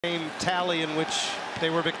Same tally in which they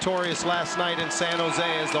were victorious last night in San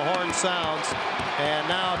Jose as the horn sounds. And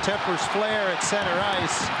now tempers flare at center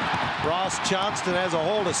ice. Ross Johnston has a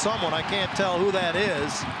hold of someone. I can't tell who that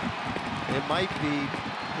is. It might be,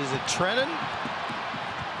 is it Trennan?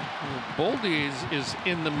 Boldy is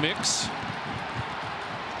in the mix.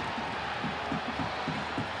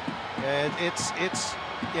 And it's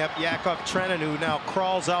Yakov Trennan, who now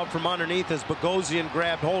crawls out from underneath as Bogosian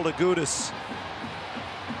grabbed hold of Gudas.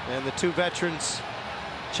 And the two veterans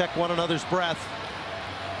check one another's breath.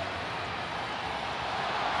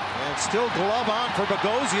 And still glove on for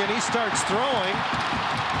Bogosian. He starts throwing.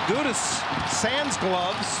 Gudas sands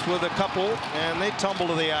gloves with a couple, and they tumble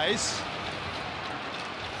to the ice.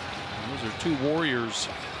 And those are two warriors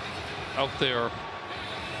out there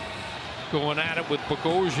going at it with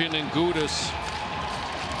Bogosian and Gudas.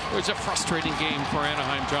 It was a frustrating game for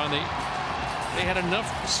Anaheim, John. They had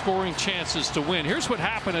enough scoring chances to win. Here's what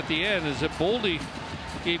happened at the end: is that Boldy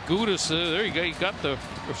gave Gudas, there you go, he got the,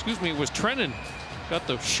 excuse me, it was Trennan, got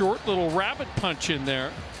the short little rabbit punch in there.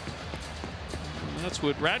 And that's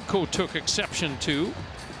what Radko took exception to.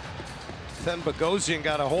 Then Bogosian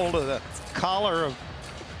got a hold of the collar of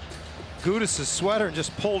Gudas' sweater and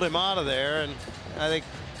just pulled him out of there. And I think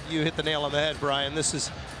you hit the nail on the head, Brian. This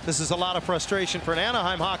is a lot of frustration for an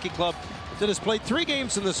Anaheim hockey club that has played 3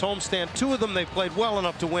 games in this homestand. 2 of them they've played well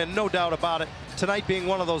enough to win, no doubt about it. Tonight being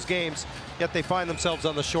one of those games, yet they find themselves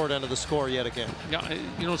on the short end of the score yet again. Yeah,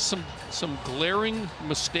 you know, some glaring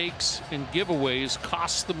mistakes and giveaways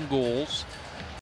cost them goals.